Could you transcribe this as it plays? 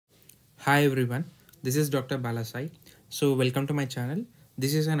Hi everyone, this is Dr. Balasai. So welcome to my channel.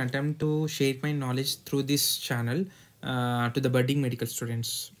 This is an attempt to share my knowledge through this channel to the budding medical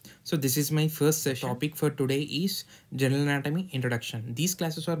students. So this is my first session. Topic for today is General Anatomy Introduction. These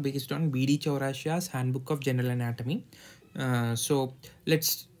classes are based on B.D. Chaurasia's Handbook of General Anatomy. So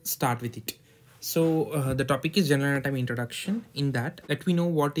let's start with it. So the topic is General Anatomy Introduction. In that, let me know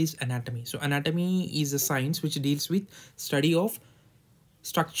what is anatomy. So anatomy is a science which deals with study of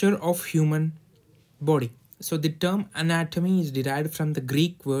structure of human body. So the term anatomy is derived from the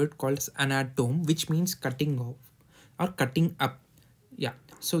Greek word called anatome, which means cutting off or cutting up. Yeah.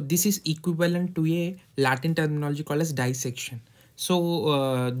 So this is equivalent to a Latin terminology called as dissection.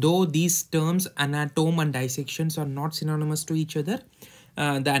 So though these terms anatome and dissections are not synonymous to each other,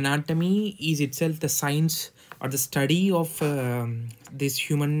 the anatomy is itself the science or the study of this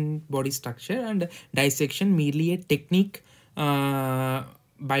human body structure, and dissection merely a technique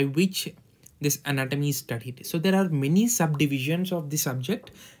by which this anatomy is studied. So there are many subdivisions of the subject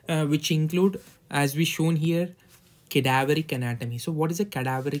which include, as we shown here, cadaveric anatomy. So what is a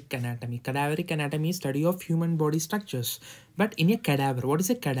cadaveric anatomy? Cadaveric anatomy is study of human body structures. But in a cadaver, what is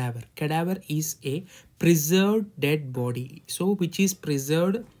a cadaver? Cadaver is a preserved dead body, so which is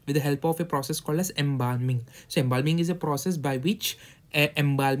preserved with the help of a process called as embalming. So embalming is a process by which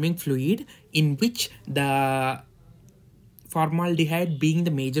embalming fluid, in which the formaldehyde, being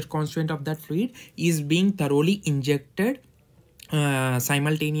the major constituent of that fluid, is being thoroughly injected.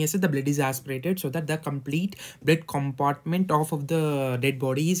 Simultaneously the blood is aspirated so that the complete blood compartment of the dead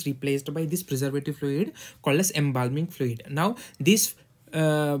body is replaced by this preservative fluid called as embalming fluid. Now this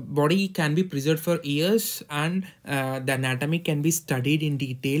body can be preserved for years, and the anatomy can be studied in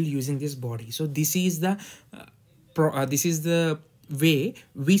detail using this body. So this is the way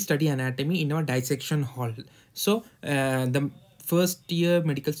we study anatomy in our dissection hall. So the first year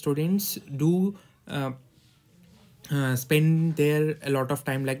medical students do spend there a lot of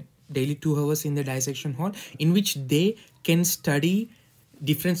time, like daily 2 hours in the dissection hall, in which they can study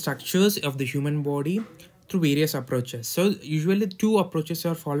different structures of the human body through various approaches. So usually 2 approaches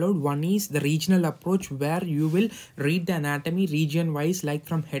are followed. One is the regional approach, where you will read the anatomy region wise, like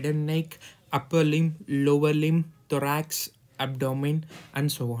from head and neck, upper limb, lower limb, thorax, abdomen, and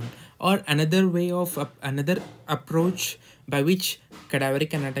so on. Or another way of another approach by which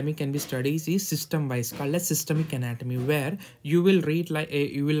cadaveric anatomy can be studied is system wise, called as systemic anatomy, where you will read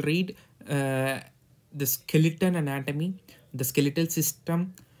the skeleton anatomy, the skeletal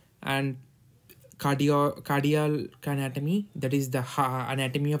system, and cardiac anatomy, that is the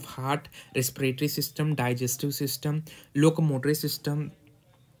anatomy of heart, respiratory system, digestive system, locomotory system,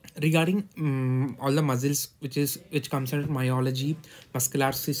 regarding all the muscles which comes under myology,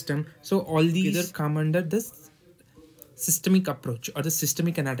 muscular system. So all these come under this systemic approach or the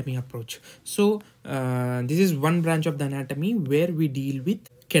systemic anatomy approach. So this is one branch of the anatomy where we deal with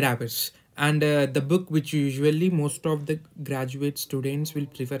cadavers. And the book which usually most of the graduate students will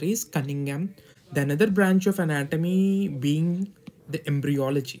prefer is Cunningham. The another branch of anatomy being the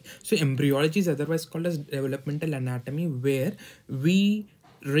embryology. So embryology is otherwise called as developmental anatomy, where we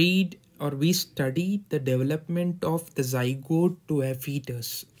read or we study the development of the zygote to a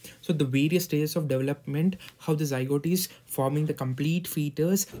fetus. So the various stages of development, how the zygote is forming the complete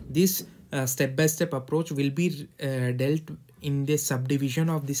fetus, this step-by-step approach will be dealt in the subdivision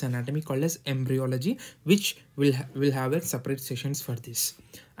of this anatomy called as embryology, which will have a separate sessions for this.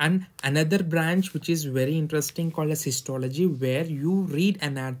 And another branch which is very interesting called as histology, where you read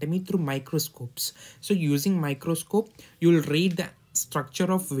anatomy through microscopes. So using microscope, you will read the structure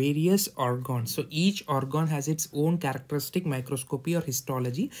of various organs. So each organ has its own characteristic microscopy or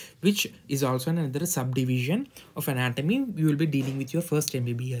histology, which is also another subdivision of anatomy we will be dealing with your first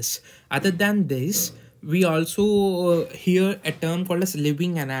MBBS. Other than this, we also hear a term called as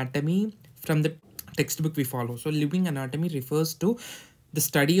living anatomy from the textbook we follow. So living anatomy refers to the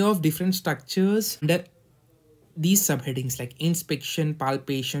study of different structures under these subheadings like inspection,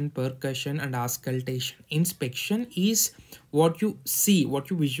 palpation, percussion, and auscultation. Inspection is what you see, what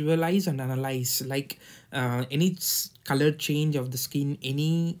you visualize and analyze, like any color change of the skin,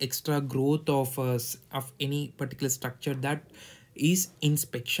 any extra growth of any particular structure, that is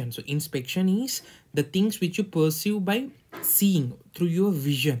inspection. So inspection is the things which you perceive by seeing through your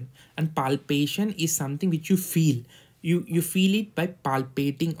vision, and palpation is something which you feel. You feel it by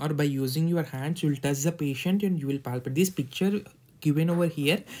palpating, or by using your hands. You will touch the patient and you will palpate. This picture given over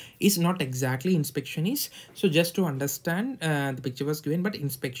here is not exactly inspection is. So just to understand, the picture was given, but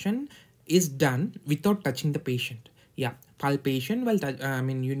inspection is done without touching the patient. Yeah, palpation, well,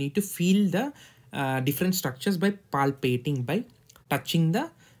 you need to feel the different structures by palpating, by touching the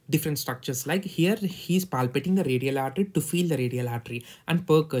different structures. Like here he's palpating the radial artery to feel the radial artery. And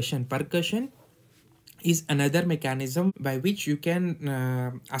percussion is another mechanism by which you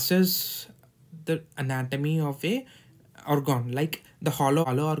can assess the anatomy of a organ. Like the hollow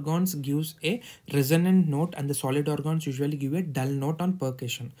organs gives a resonant note, and the solid organs usually give a dull note on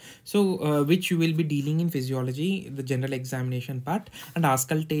percussion. So which you will be dealing in physiology, the general examination part. And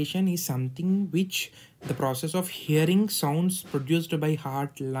auscultation is something which the process of hearing sounds produced by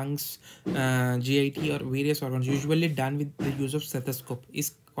heart, lungs, GIT or various organs, usually done with the use of stethoscope,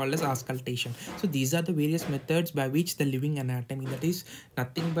 is called as auscultation. So these are the various methods by which the living anatomy, that is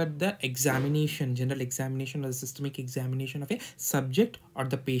nothing but the examination, general examination or the systemic examination of a subject or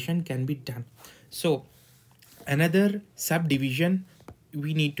the patient, can be done. So another subdivision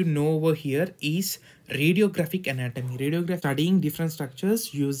we need to know over here is radiographic anatomy. Radiograph, studying different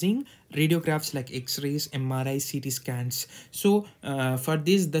structures using radiographs like X-rays, MRI, CT scans. So for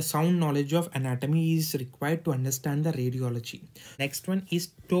this, the sound knowledge of anatomy is required to understand the radiology. Next one is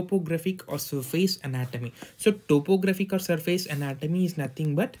topographic or surface anatomy. So topographic or surface anatomy is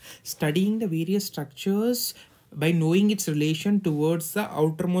nothing but studying the various structures by knowing its relation towards the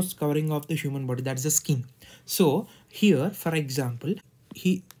outermost covering of the human body, that's the skin. So here, for example,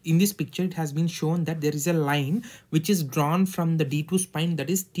 in this picture it has been shown that there is a line which is drawn from the D2 spine, that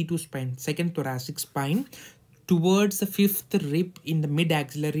is T2 spine, second thoracic spine, towards the fifth rib in the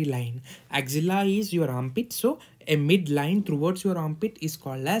mid-axillary line. Axilla is your armpit, so a mid line towards your armpit is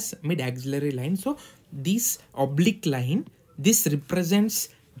called as mid-axillary line. So this oblique line, this represents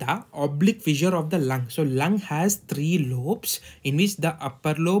the oblique fissure of the lung. So lung has 3 lobes, in which the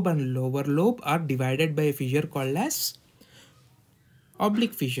upper lobe and lower lobe are divided by a fissure called as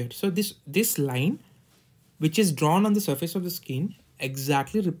oblique fissure. So this line which is drawn on the surface of the skin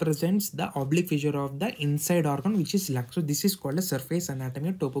exactly represents the oblique fissure of the inside organ, which is lung. So this is called a surface anatomy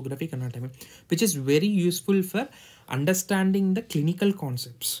or topographic anatomy, which is very useful for understanding the clinical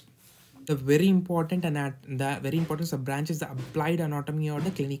concepts. The very important sub-branch is the applied anatomy or the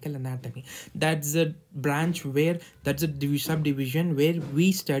clinical anatomy. That's the branch where, that's a subdivision where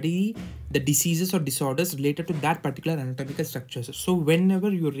we study the diseases or disorders related to that particular anatomical structure. So whenever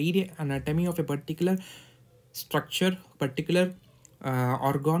you read an anatomy of a particular structure, particular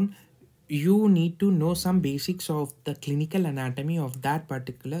organ, you need to know some basics of the clinical anatomy of that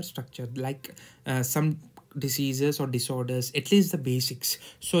particular structure, like some diseases or disorders, at least the basics,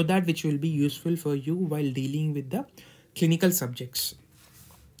 so that which will be useful for you while dealing with the clinical subjects.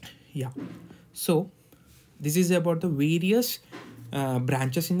 Yeah, so this is about the various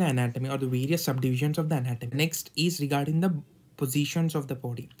branches in the anatomy or the various subdivisions of the anatomy. Next is regarding the positions of the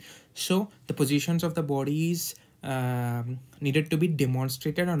body. So the positions of the body is needed to be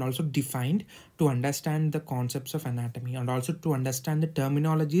demonstrated and also defined to understand the concepts of anatomy and also to understand the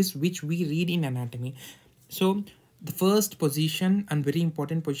terminologies which we read in anatomy. So the first position and very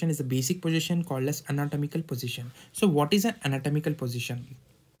important position is the basic position called as anatomical position. So what is an anatomical position?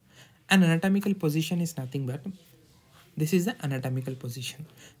 An anatomical position is nothing but, this is the anatomical position.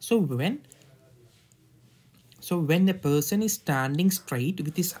 So when a person is standing straight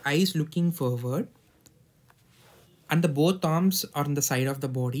with his eyes looking forward, and the both arms are on the side of the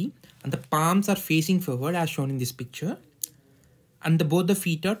body, and the palms are facing forward as shown in this picture, and both the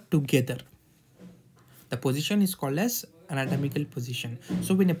feet are together, the position is called as anatomical position.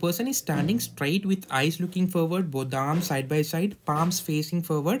 So when a person is standing straight with eyes looking forward, both the arms side by side, palms facing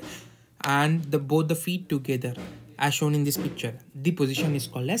forward, and both the feet together as shown in this picture, the position is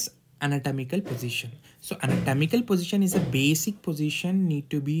called as anatomical position. So anatomical position is a basic position, need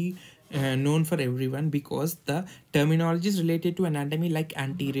to be known for everyone, because the terminologies related to anatomy like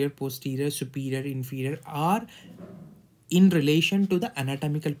anterior, posterior, superior, inferior are in relation to the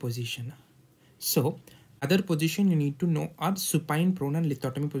anatomical position. So other position you need to know are supine, prone and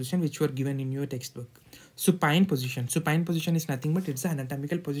lithotomy position, which were given in your textbook. Supine position is nothing but it's the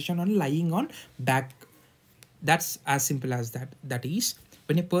anatomical position on lying on back. That's as simple as that. That is,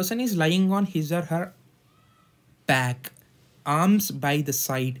 when a person is lying on his or her back, arms by the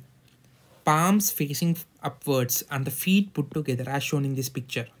side, palms facing upwards, and the feet put together as shown in this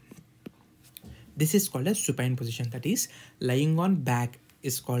picture, this is called as supine position. That is, lying on back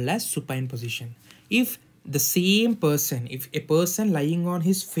is called as supine position. If the same person, if a person lying on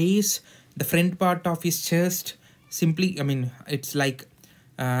his face, the front part of his chest, simply, it's like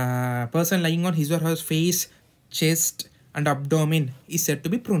person lying on his or her face, chest and abdomen is said to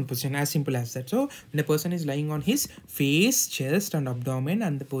be prone position, as simple as that. So when a person is lying on his face, chest and abdomen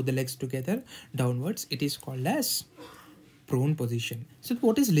and both the legs together downwards, it is called as prone position. So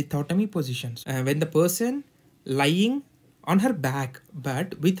what is lithotomy positions? When the person lying on her back,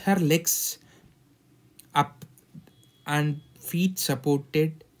 but with her legs up and feet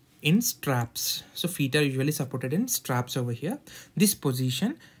supported in straps. So feet are usually supported in straps over here. This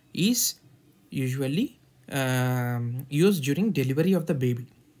position is usually used during delivery of the baby.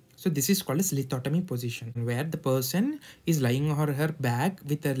 So this is called as lithotomy position, where the person is lying on her back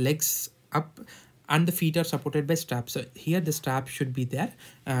with her legs up and the feet are supported by straps. So here the strap should be there.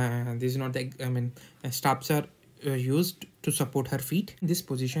 This is not the, straps are used to support her feet. This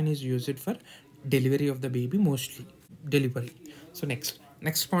position is used for delivery of the baby, mostly delivery. So next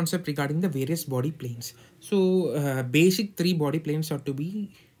concept regarding the various body planes. So basic 3 body planes are to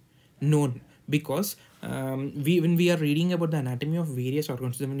be known, because when we are reading about the anatomy of various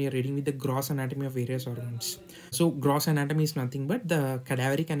organs, when we are reading with the gross anatomy of various organs. So gross anatomy is nothing but the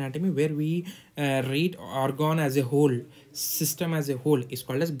cadaveric anatomy, where we read organ as a whole, system as a whole is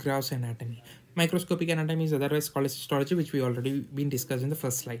called as gross anatomy. Microscopic anatomy is otherwise called as histology, which we already been discussed in the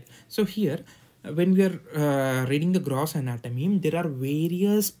first slide. So here, when we are reading the gross anatomy, there are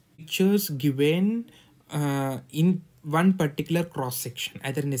various pictures given in one particular cross section,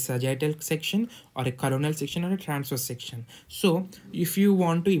 either in a sagittal section or a coronal section or a transverse section. So if you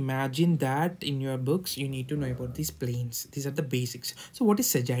want to imagine that in your books, you need to know about these planes. These are the basics. So what is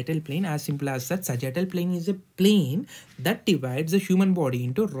sagittal plane? As simple as that, sagittal plane is a plane that divides the human body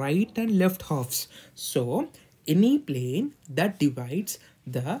into right and left halves. So any plane that divides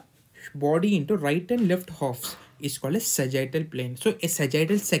the body into right and left halves is called a sagittal plane. So a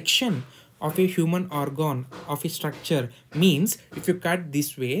sagittal section of a human organ, of a structure, means if you cut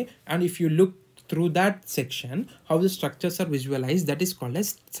this way and if you look through that section, how the structures are visualized, that is called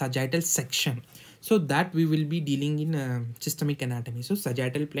as sagittal section. So that we will be dealing in systemic anatomy. So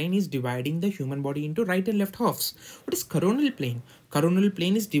sagittal plane is dividing the human body into right and left halves. What is coronal plane? Coronal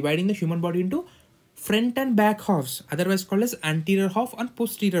plane is dividing the human body into front and back halves, otherwise called as anterior half and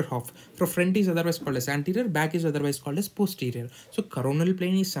posterior half. For front is otherwise called as anterior, back is otherwise called as posterior. So coronal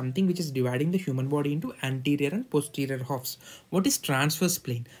plane is something which is dividing the human body into anterior and posterior halves. What is transverse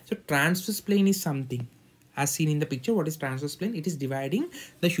plane? So transverse plane is something, as seen in the picture. What is transverse plane? It is dividing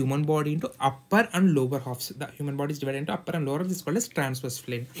the human body into upper and lower halves. The human body is divided into upper and lower halves. This is called as transverse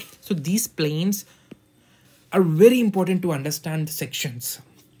plane. So these planes are very important to understand the sections.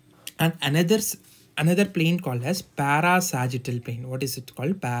 And another plane called as parasagittal plane. What is it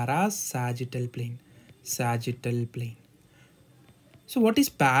called? Parasagittal plane. Sagittal plane. So what is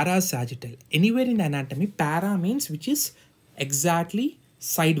parasagittal? Anywhere in anatomy, para means which is exactly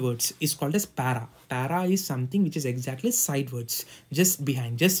sidewards, is called as para. Para is something which is exactly sidewards, just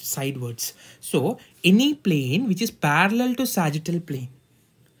behind, just sidewards. So any plane which is parallel to sagittal plane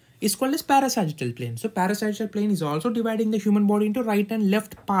is called as parasagittal plane. So parasagittal plane is also dividing the human body into right and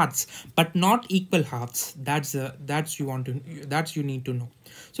left parts, but not equal halves. That's you need to know.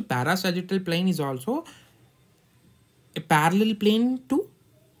 So parasagittal plane is also a parallel plane to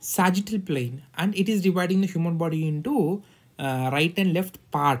sagittal plane, and it is dividing the human body into right and left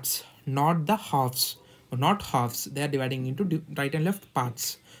parts, not the halves. Not halves, they are dividing into right and left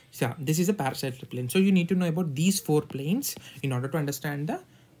parts. So this is a parasagittal plane. So you need to know about these 4 planes in order to understand the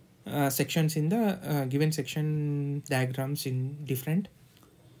sections in the given section diagrams in different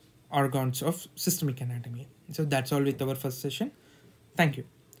organs of systemic anatomy. So that's all with our first session. Thank you.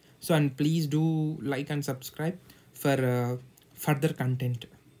 So and please do like and subscribe for further content.